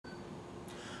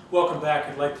Welcome back.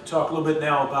 I'd like to talk a little bit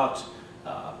now about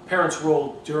parents'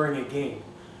 role during a game.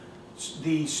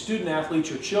 The student athletes,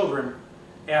 your children,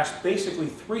 ask basically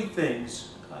three things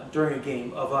during a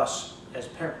game of us as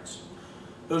parents.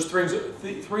 Those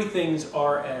three things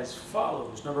are as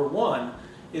follows. Number one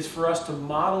is for us to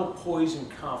model poise and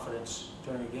confidence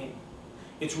during a game.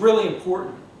 It's really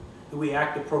important that we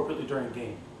act appropriately during a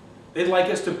game. They'd like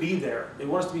us to be there. They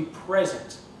want us to be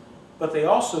present. But they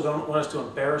also don't want us to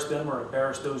embarrass them or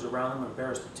embarrass those around them, or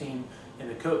embarrass the team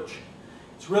and the coach.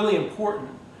 It's really important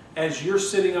as you're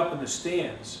sitting up in the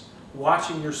stands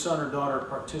watching your son or daughter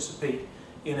participate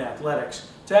in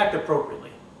athletics to act appropriately.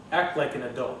 Act like an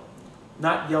adult,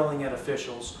 not yelling at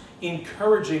officials,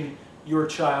 encouraging your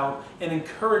child and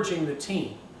encouraging the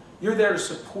team. You're there to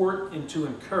support and to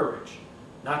encourage,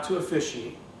 not to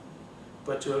officiate,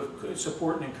 but to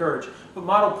support and encourage. But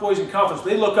model poise and confidence.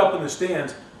 They look up in the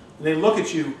stands and they look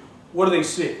at you. What do they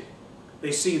see?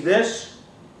 They see this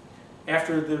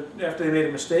after they made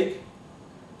a mistake.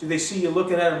 Do they see you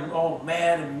looking at them all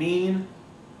mad and mean?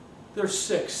 They're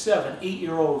 6, 7,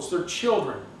 8-year-olds. They're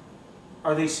children.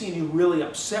 Are they seeing you really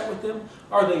upset with them?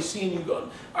 Are they seeing you going,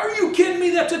 "Are you kidding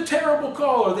me? That's a terrible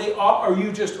call"? Are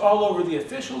you just all over the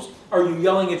officials? Are you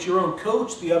yelling at your own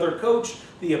coach, the other coach,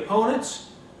 the opponents?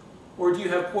 Or do you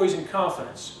have poise and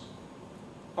confidence?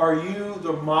 Are you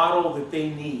the model that they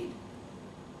need?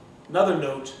 Another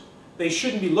note, they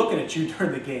shouldn't be looking at you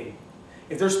during the game.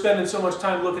 If they're spending so much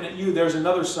time looking at you, there's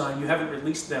another sign you haven't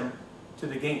released them to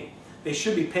the game. They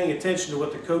should be paying attention to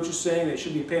what the coach is saying. They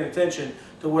should be paying attention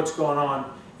to what's going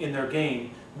on in their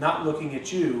game, not looking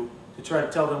at you to try to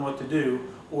tell them what to do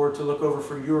or to look over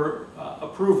for your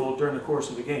approval during the course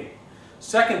of the game.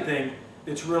 Second thing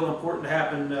that's real important to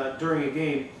happen during a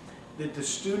game that the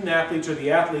student athletes or the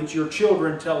athletes, your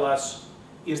children, tell us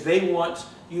is they want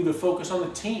you to focus on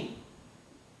the team.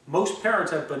 Most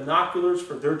parents have binoculars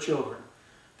for their children.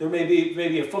 There may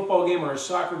be a football game or a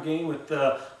soccer game with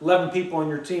 11 people on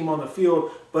your team on the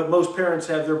field, but most parents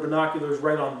have their binoculars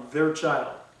right on their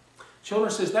child.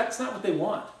 Children says that's not what they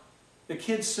want. The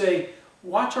kids say,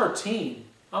 "Watch our team.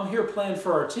 I'm here playing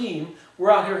for our team.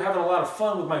 We're out here having a lot of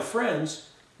fun with my friends.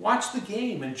 Watch the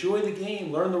game, enjoy the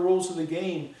game, learn the rules of the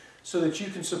game so that you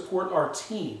can support our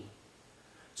team."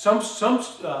 Some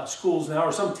schools now,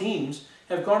 or some teams,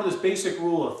 have gone to this basic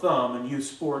rule of thumb in youth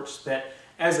sports that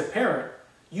as a parent,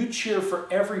 you cheer for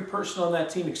every person on that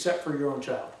team except for your own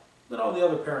child. Let all the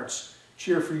other parents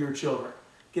cheer for your children.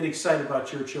 Get excited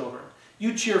about your children.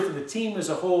 You cheer for the team as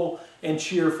a whole and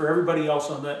cheer for everybody else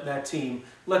on that team.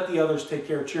 Let the others take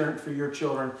care of cheering for your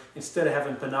children instead of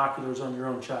having binoculars on your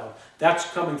own child. That's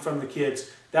coming from the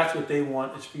kids. That's what they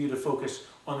want, is for you to focus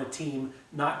on the team,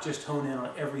 not just hone in on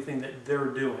everything that they're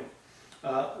doing.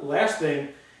 Last thing,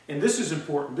 and this is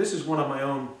important, this is one of my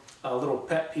own little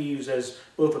pet peeves as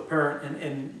both a parent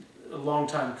and a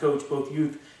longtime coach, both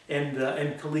youth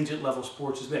and collegiate level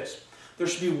sports, is this. There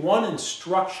should be one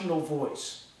instructional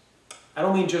voice. I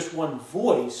don't mean just one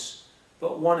voice,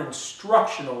 but one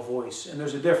instructional voice, and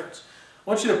there's a difference. I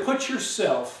want you to put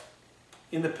yourself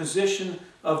in the position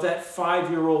of that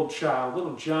 5-year-old child,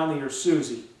 little Johnny or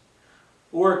Susie,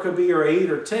 or it could be your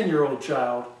 8 or 10-year-old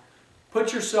child.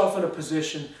 Put yourself in a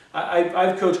position.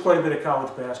 I've coached quite a bit of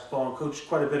college basketball and coached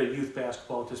quite a bit of youth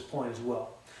basketball at this point as well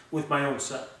with my own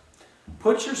son.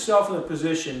 Put yourself in a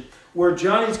position where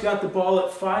Johnny's got the ball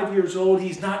at 5 years old.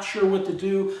 He's not sure what to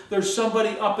do. There's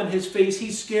somebody up in his face.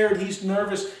 He's scared. He's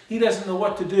nervous. He doesn't know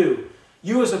what to do.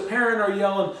 You as a parent are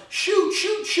yelling, "Shoot,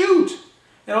 shoot, shoot!"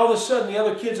 And all of a sudden the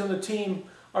other kids on the team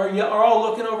are all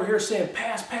looking over here saying,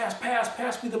 "Pass, pass, pass,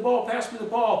 pass me the ball, pass me the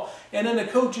ball." And then the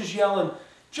coach is yelling,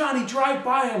 "Johnny, drive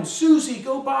by him. Susie,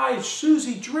 go by.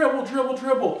 Susie, dribble, dribble,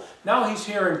 dribble." Now he's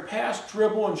hearing pass,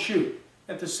 dribble, and shoot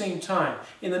at the same time.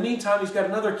 In the meantime, he's got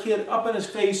another kid up in his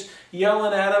face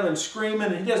yelling at him and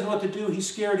screaming, and he doesn't know what to do. He's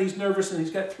scared, he's nervous, and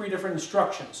he's got 3 different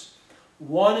instructions.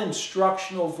 One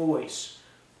instructional voice.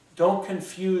 Don't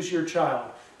confuse your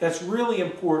child. That's really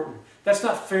important. That's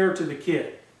not fair to the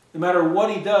kid. No matter what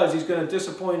he does, he's going to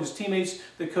disappoint his teammates,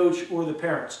 the coach, or the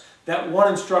parents. That one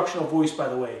instructional voice, by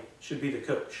the way, should be the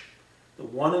coach. The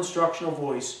one instructional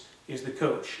voice is the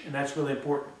coach, and that's really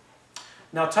important.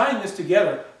 Now, tying this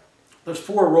together, there's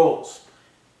 4 roles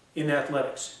in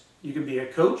athletics. You can be a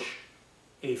coach,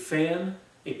 a fan,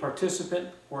 a participant,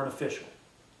 or an official.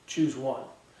 Choose one.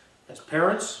 As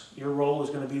parents, your role is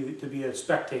going to be a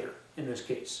spectator in this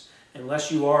case, unless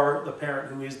you are the parent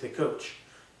who is the coach.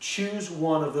 Choose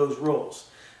one of those roles.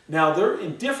 Now,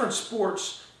 in different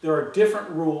sports, there are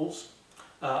different rules.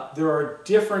 There are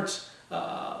different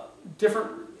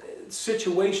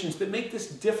situations that make this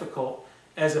difficult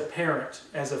as a parent,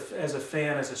 as a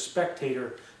fan, as a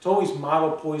spectator, to always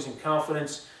model poise and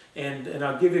confidence. And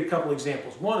I'll give you a couple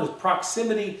examples. One is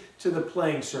proximity to the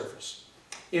playing surface.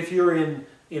 If you're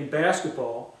in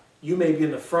basketball, you may be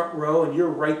in the front row and you're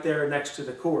right there next to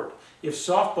the court. If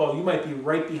softball, you might be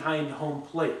right behind home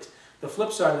plate. The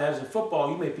flip side of that is in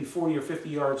football, you may be 40 or 50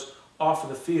 yards off of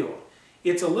the field.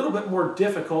 It's a little bit more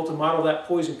difficult to model that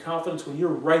poise and confidence when you're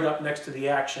right up next to the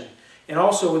action. And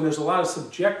also when there's a lot of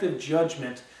subjective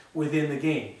judgment within the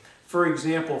game. For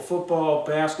example, football,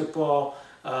 basketball,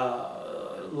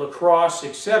 lacrosse,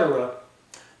 etc.,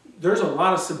 there's a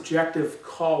lot of subjective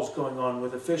calls going on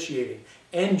with officiating,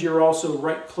 and you're also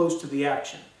right close to the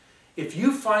action. If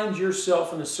you find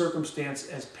yourself in a circumstance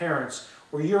as parents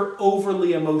where you're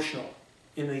overly emotional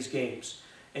in these games,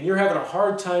 and you're having a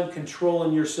hard time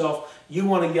controlling yourself, you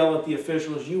want to yell at the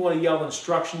officials, you want to yell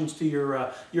instructions to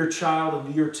your child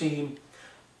and to your team,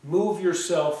 move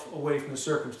yourself away from the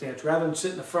circumstance. Rather than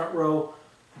sit in the front row,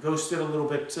 go sit a little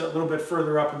bit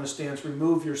further up in the stands.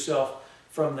 Remove yourself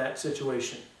from that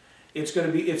situation.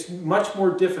 It's much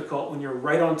more difficult when you're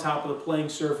right on top of the playing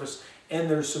surface and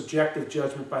there's subjective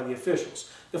judgment by the officials.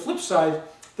 The flip side,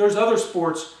 there's other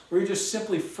sports where you're just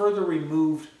simply further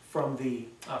removed from the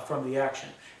action.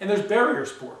 And there's barrier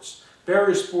sports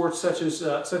such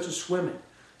as swimming,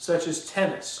 such as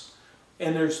tennis.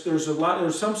 And there's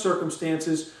some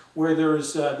circumstances where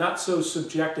there's not so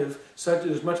subjective,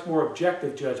 there's much more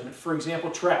objective judgment. For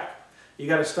example, track. You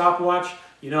got a stopwatch,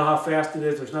 you know how fast it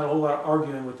is, there's not a whole lot of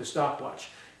arguing with the stopwatch.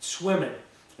 Swimming,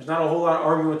 there's not a whole lot of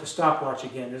arguing with the stopwatch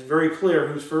again. It's very clear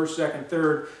who's first, second,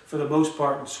 third for the most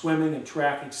part in swimming and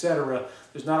track, etc.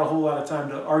 There's not a whole lot of time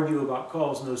to argue about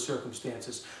calls in those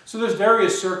circumstances. So there's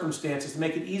various circumstances to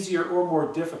make it easier or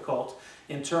more difficult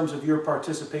in terms of your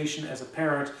participation as a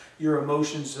parent, your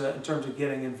emotions in terms of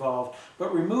getting involved.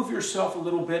 But remove yourself a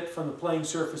little bit from the playing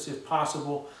surface if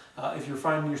possible, if you're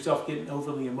finding yourself getting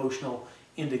overly emotional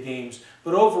into games.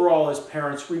 But overall, as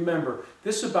parents, remember,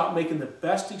 this is about making the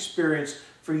best experience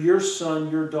for your son,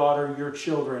 your daughter, your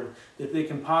children that they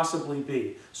can possibly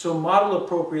be. So model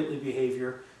appropriately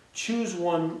behavior, choose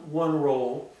one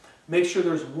role, make sure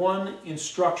there's one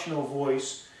instructional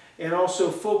voice, and also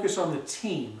focus on the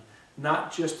team,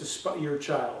 not just your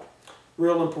child.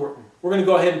 Real important. We're going to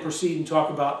go ahead and proceed and talk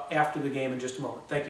about after the game in just a moment. Thank you.